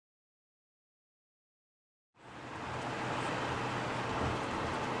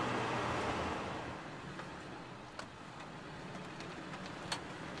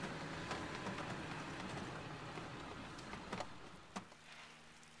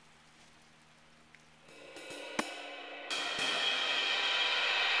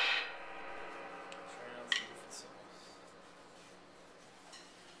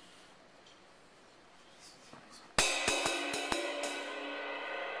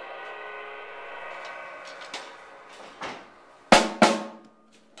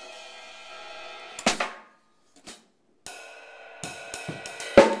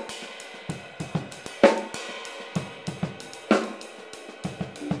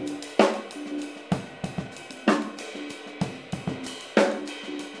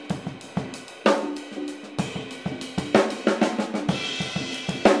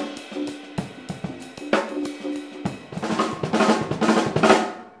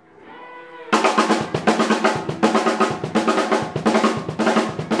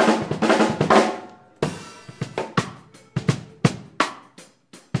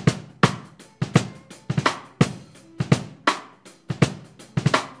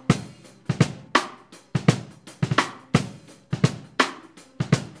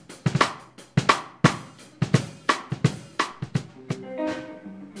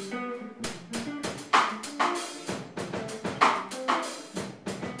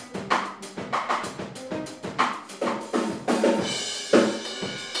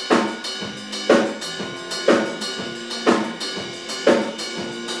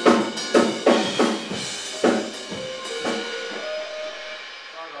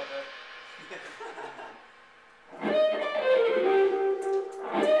Al,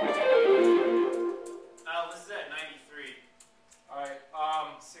 this is at 93. Alright,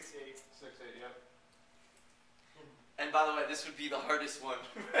 6/8. 6/8, yep. And by the way, this would be the hardest one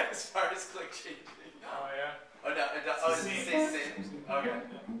as far as click changing. Oh, yeah? Oh, no, oh, it's the same. Okay.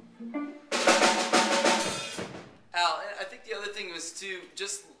 Al, I think the other thing was to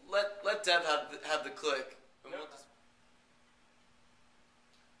just let Dev have the click. And we'll just,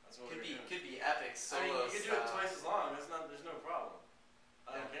 could be epic solo. I mean, you could do it style. twice as long. There's no problem.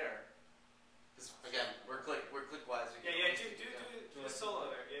 I don't care. Again, we're clickwise. Yeah, do the solo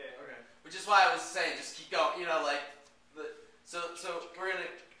there. Yeah. Okay. Which is why I was saying, just keep going. You know, like so we're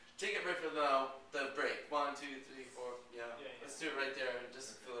gonna take it right for the break. 1, 2, 3, 4. Yeah. Let's do it right there and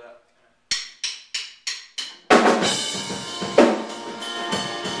just fill it up.